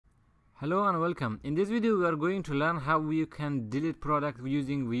Hello and welcome. In this video we are going to learn how you can delete product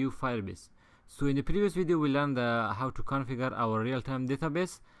using Vue-Firebase. So in the previous video we learned how to configure our real-time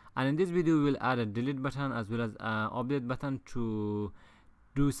database, and in this video we will add a delete button as well as an update button to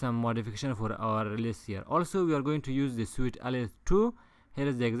do some modification for our release here. Also we are going to use the suite alert 2. Here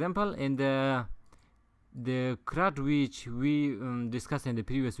is the example. In the CRUD which we discussed in the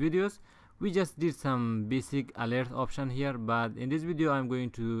previous videos, we just did some basic alert option here, but in this video I'm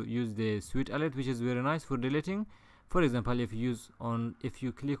going to use the suite alert, which is very nice for deleting. For example, if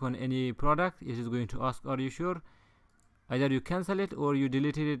you click on any product, it is going to ask, are you sure? Either you cancel it or you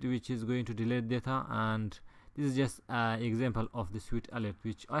deleted it, which is going to delete data. And this is just an example of the suite alert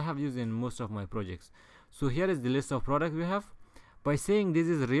which I have used in most of my projects. So here is the list of products we have. By saying this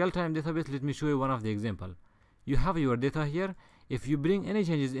is real-time database, let me show you one of the example. You have your data here. If you bring any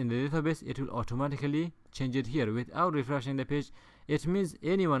changes in the database, it will automatically change it here without refreshing the page. It means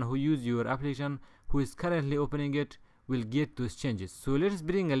anyone who uses your application who is currently opening it will get those changes. So let's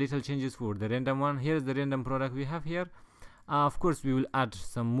bring a little changes for the random one. Here is the random product we have here. Of course we will add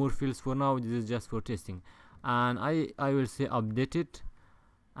some more fields. For now this is just for testing, and I will say update it,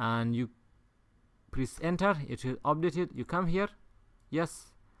 and you press enter, it will update it. You come here, yes,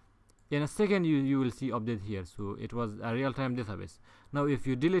 in a second you will see update here. So it was a real-time database. Now if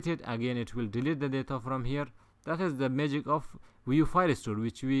you delete it again, it will delete the data from here. That is the magic of Vue-Firestore,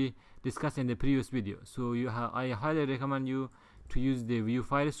 which we discussed in the previous video. So I highly recommend you to use the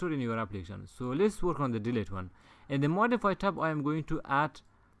Vue-Firestore in your application. So let's work on the delete one. In the modify tab I am going to add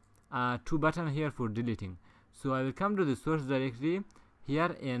two buttons here for deleting. So I will come to the source directory.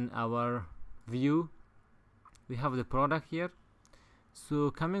 Here in our view we have the product here.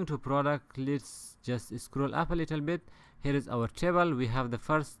 So coming to product, let's just scroll up a little bit. Here is our table. We have the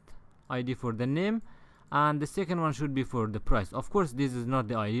first ID for the name, and the second one should be for the price. Of course this is not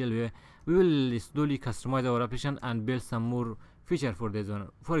the ideal way. We will slowly customize our application and build some more feature for this one.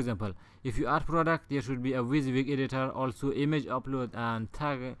 For example, if you add product, there should be a WYSIWYG editor, also image upload and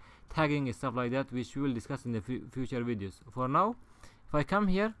tagging and stuff like that, which we will discuss in the future videos. For now, if I come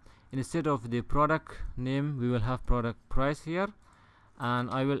here, instead of the product name we will have product price here,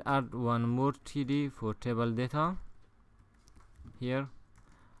 and I will add one more TD for table data here,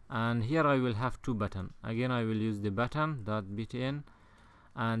 and here I will have two button. Again I will use the button.btn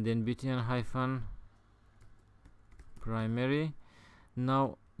and then btn hyphen primary.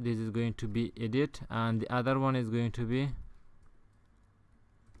 Now this is going to be edit, and the other one is going to be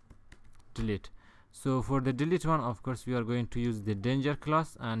delete. So for the delete one, of course we are going to use the danger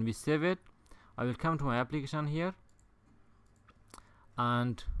class, and we save it. I will come to my application here,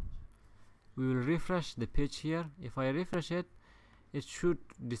 and we will refresh the page here. If I refresh it, it should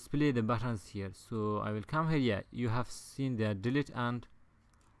display the buttons here. So I will come here. Yeah, you have seen the delete and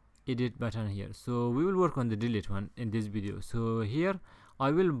edit button here. So we will work on the delete one in this video. So here I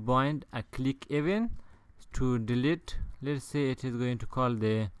will bind a click event to delete. Let's say it is going to call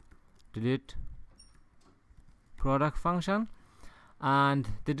the delete product function, and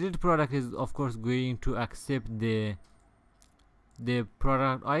the delete product is of course going to accept the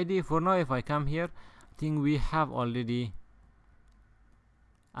product ID. For now, if I come here, I think we have already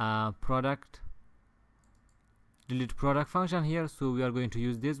a delete product function here, so we are going to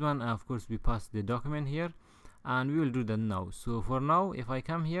use this one. Of course we pass the document here, and we will do that now. So for now, if I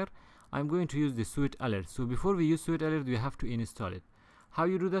come here, I'm going to use the suite alert. So before we use suite alert, we have to install it. How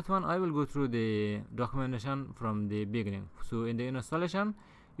you do that one, I will go through the documentation from the beginning. So in the installation,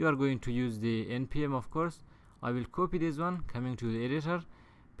 you are going to use the npm. Of course I will copy this one, coming to the editor,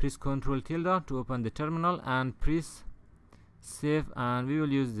 press Ctrl tilde to open the terminal, and press save, and we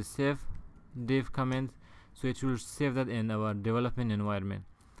will use the save dev command, so it will save that in our development environment.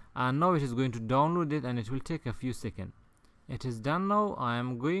 And now it is going to download it, and it will take a few seconds. It is done now. I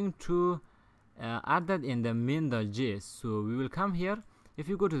am going to add that in the main.js. So we will come here. If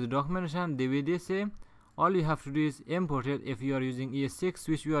you go to the documentation, the way they say, all you have to do is import it if you are using ES6,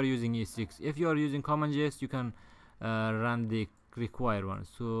 which we are using ES6. If you are using CommonJS, you can run the required one.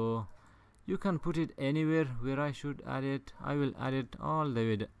 So you can put it anywhere where I should add it. I will add it all the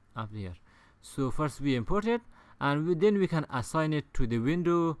way up here. So first we import it, and then we can assign it to the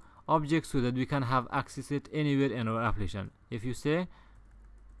window object so that we can have access it anywhere in our application. If you say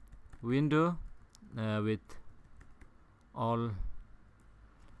window with all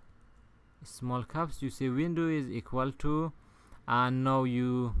small caps, you say window is equal to, and now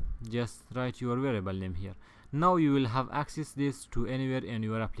you just write your variable name here. Now you will have access this to anywhere in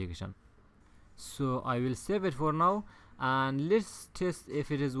your application. So I will save it for now, and let's test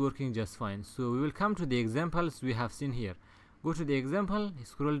if it is working just fine. So we will come to the examples we have seen here. Go to the example,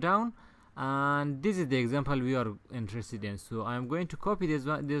 scroll down, and this is the example we are interested in. So I'm going to copy this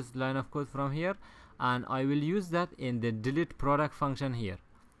line of code from here, and I will use that in the delete product function here.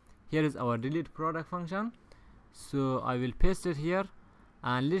 Here is our delete product function. So I will paste it here,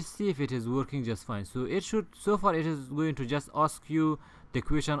 and let's see if it is working just fine. So it should, so far it is going to just ask you the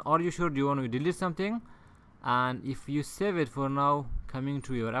question, are you sure do you want to delete something? And if you save it for now, coming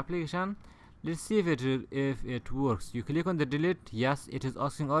to your application, let's see if it works. You click on the delete. Yes, it is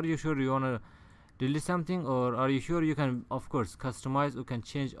asking, are you sure you want to delete something, or are you sure? You can of course customize, you can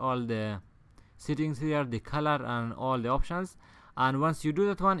change all the settings here, the color and all the options. And once you do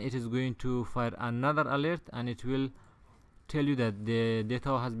that one, it is going to fire another alert, and it will tell you that the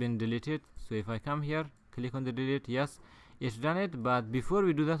data has been deleted. So if I come here, click on the delete, yes, it's done it. But before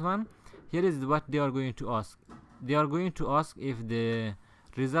we do that one, here is what they are going to ask. They are going to ask if the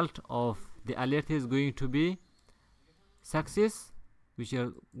result of the alert is going to be success, which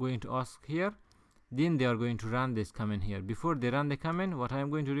are going to ask here. Then they are going to run this command here. Before they run the command, what I am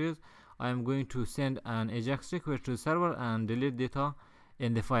going to do is I am going to send an AJAX request to the server and delete data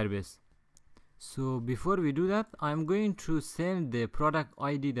in the Firebase. So before we do that, I am going to send the product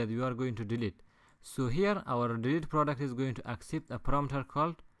ID that we are going to delete. So here our delete product is going to accept a parameter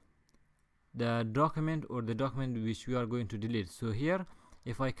called the document, or the document which we are going to delete. So here,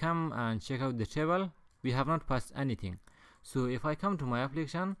 if I come and check out the table, we have not passed anything. So if I come to my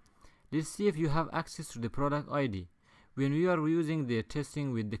application, let's see if you have access to the product ID. When we are using the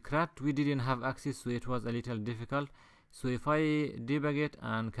testing with the CRUD, we didn't have access, so it was a little difficult. So if I debug it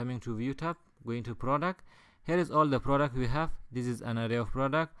and coming to view tab, going to product, here is all the product we have. This is an array of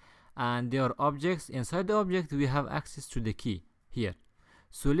product, and there are objects. Inside the object we have access to the key here.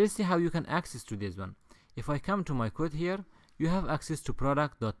 So let's see how you can access to this one. If I come to my code here, you have access to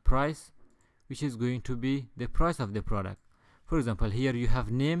product.price, which is going to be the price of the product. For example, here you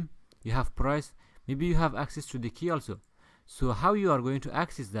have name, you have price, maybe you have access to the key also. So how you are going to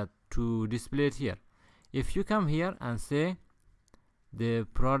access that to display it here? If you come here and say the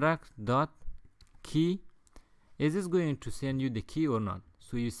product.key, is this going to send you the key or not?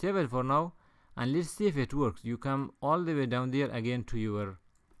 So you save it for now, and let's see if it works. You come all the way down there again to your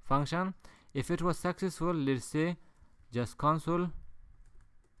function. If it was successful, let's say just console,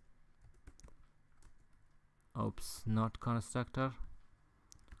 oops, not constructor,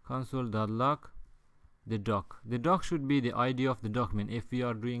 console.log the doc. The doc should be the ID of the document if we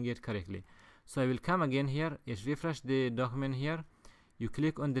are doing it correctly. So I will come again here, it refresh the document here, you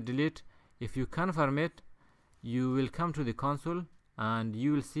click on the delete. If you confirm it, you will come to the console and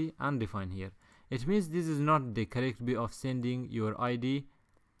you will see undefined here. It means this is not the correct way of sending your ID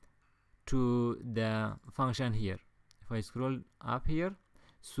to the function here. If I scroll up here,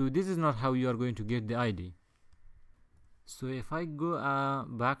 so this is not how you are going to get the ID. So if I go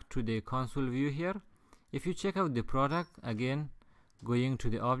back to the console view here, if you check out the product again, going to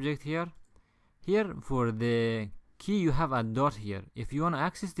the object here, for the key you have a dot here. If you want to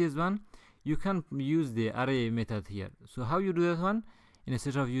access this one, you can use the array method here. So how you do that one?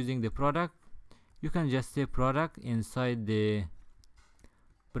 Instead of using the product, you can just say product, inside the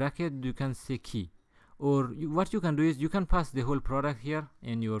bracket you can say key. Or what you can do is you can pass the whole product here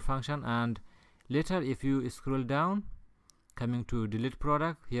in your function, and later if you scroll down, coming to delete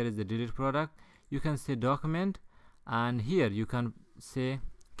product, here is the delete product, you can say document, and here you can say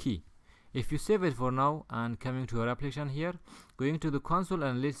key. If you save it for now and coming to our application here, going to the console,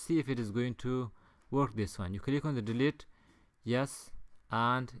 and let's see if it is going to work this one. You click on the delete, yes,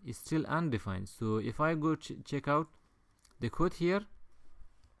 and it's still undefined. So if I go check out the code here,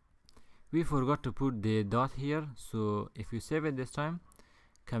 we forgot to put the dot here. So if you save it this time,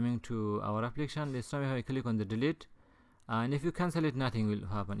 coming to our application, this time if I click on the delete, and if you cancel it, nothing will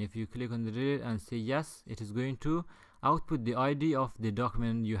happen. If you click on the delete and say yes, it is going to output the ID of the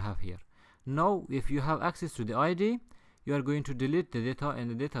document you have here. Now if you have access to the ID, you are going to delete the data in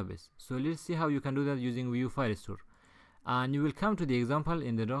the database. So let's see how you can do that using Vue-Firestore. And you will come to the example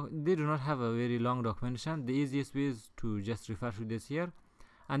in the doc. They do not have a very long documentation. The easiest way is to just refer to this here,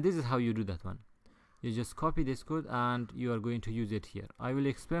 and this is how you do that one. You just copy this code and you are going to use it here. I will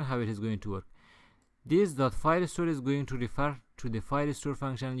explain how it is going to work. This .firestore is going to refer to the Firestore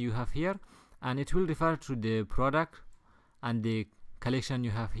function you have here, and it will refer to the product and the collection you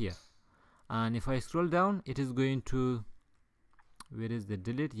have here. And if I scroll down, it is going to, where is the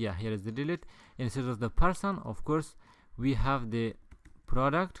delete? Yeah, here is the delete. Instead of the person, of course, we have the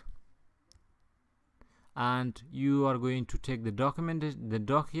product, and you are going to take the document, the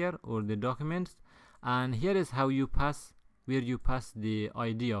doc here, or the documents, and here is how you pass, where you pass the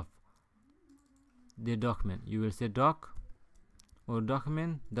ID of the document. You will say doc or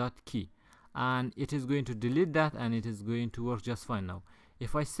document dot key, and it is going to delete that, and it is going to work just fine now.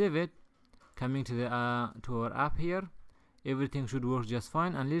 If I save it, coming to the to our app here, everything should work just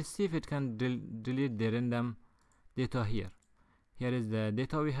fine. And let's see if it can delete the random data here. Here is the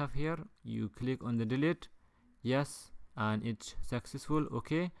data we have here. You click on the delete, yes, and it's successful.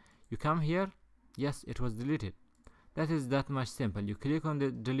 Okay, you come here, yes, it was deleted. That is that much simple. You click on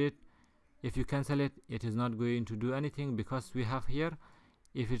the delete. If you cancel it, it is not going to do anything, because we have here,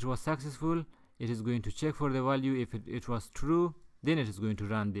 if it was successful, it is going to check for the value. If it was true, then it is going to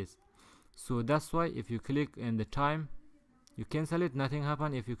run this. So that's why if you click in the time, you cancel it, nothing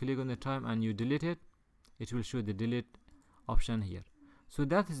happen. If you click on the time and you delete it, it will show the delete option here. So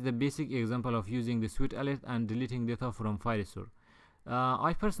that is the basic example of using the Sweet Alert and deleting data from Firestore.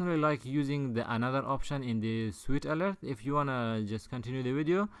 I personally like using the another option in the Sweet Alert. If you wanna just continue the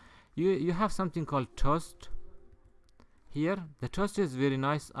video, you have something called Toast here. The Toast is very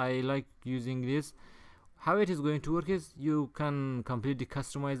nice. I like using this. How it is going to work is you can completely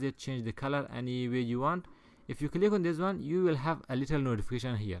customize it, change the color any way you want. If you click on this one, you will have a little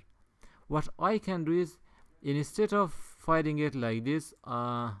notification here. What I can do is, instead of firing it like this,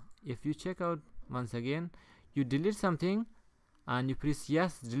 if you check out once again, you delete something and you press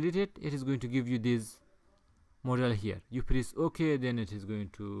yes, delete it, it is going to give you this model here. You press OK, then it is going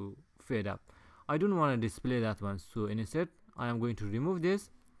to fade up. I don't want to display that one, so instead I am going to remove this.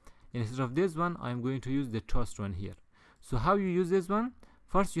 Instead of this one, I am going to use the Toast one here. So how you use this one?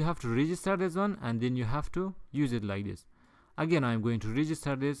 First you have to register this one, and then you have to use it like this. Again, I am going to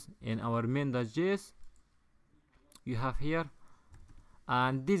register this in our main.js. You have here,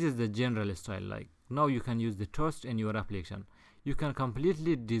 and this is the general style. Like now you can use the Toast in your application. You can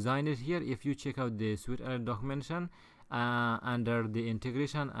completely design it here. If you check out the Sweet Alert documentation under the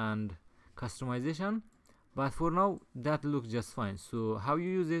integration and customization, but for now that looks just fine. So how you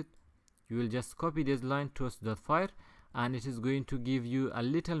use it? You will just copy this line, toast.fire, and it is going to give you a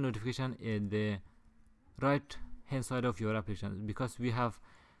little notification in the right hand side of your application, because we have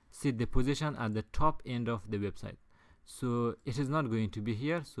set the position at the top end of the website. So it is not going to be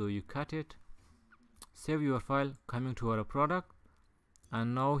here, so you cut it, save your file, coming to our product,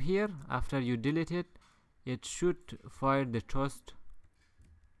 and now here after you delete it, it should fire the Toast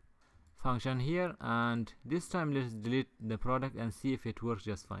function here. And this time let's delete the product and see if it works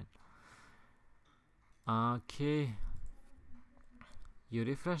just fine. Okay, you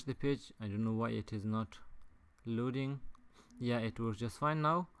refresh the page. I don't know why it is not loading. Yeah, it works just fine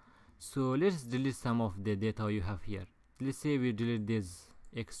now. So let's delete some of the data you have here. Let's say we delete this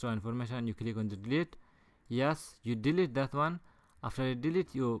extra information. You click on the delete, yes, you delete that one. After you delete,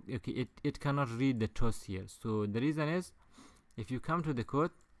 it cannot read the Toast here. So the reason is, if you come to the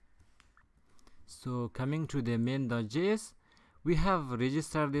code, so coming to the main.js, we have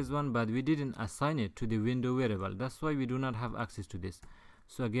registered this one, but we didn't assign it to the window variable. That's why we do not have access to this.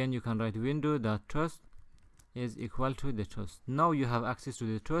 So again, you can write window.toast is equal to the Toast. Now you have access to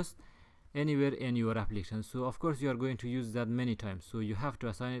the Toast anywhere in your application. So of course you are going to use that many times, so you have to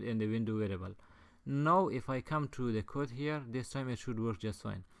assign it in the window variable. Now if I come to the code here, this time it should work just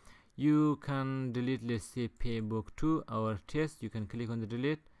fine. You can delete, let's say, paybook 2, our test. You can click on the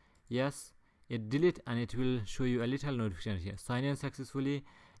delete, yes, it delete, and it will show you a little notification here. Sign in successfully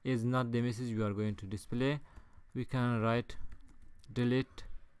is not the message we are going to display. We can write delete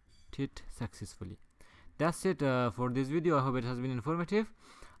it successfully. That's it for this video. I hope it has been informative,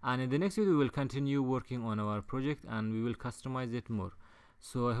 and in the next video we will continue working on our project and we will customize it more.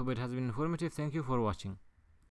 So I hope it has been informative. Thank you for watching.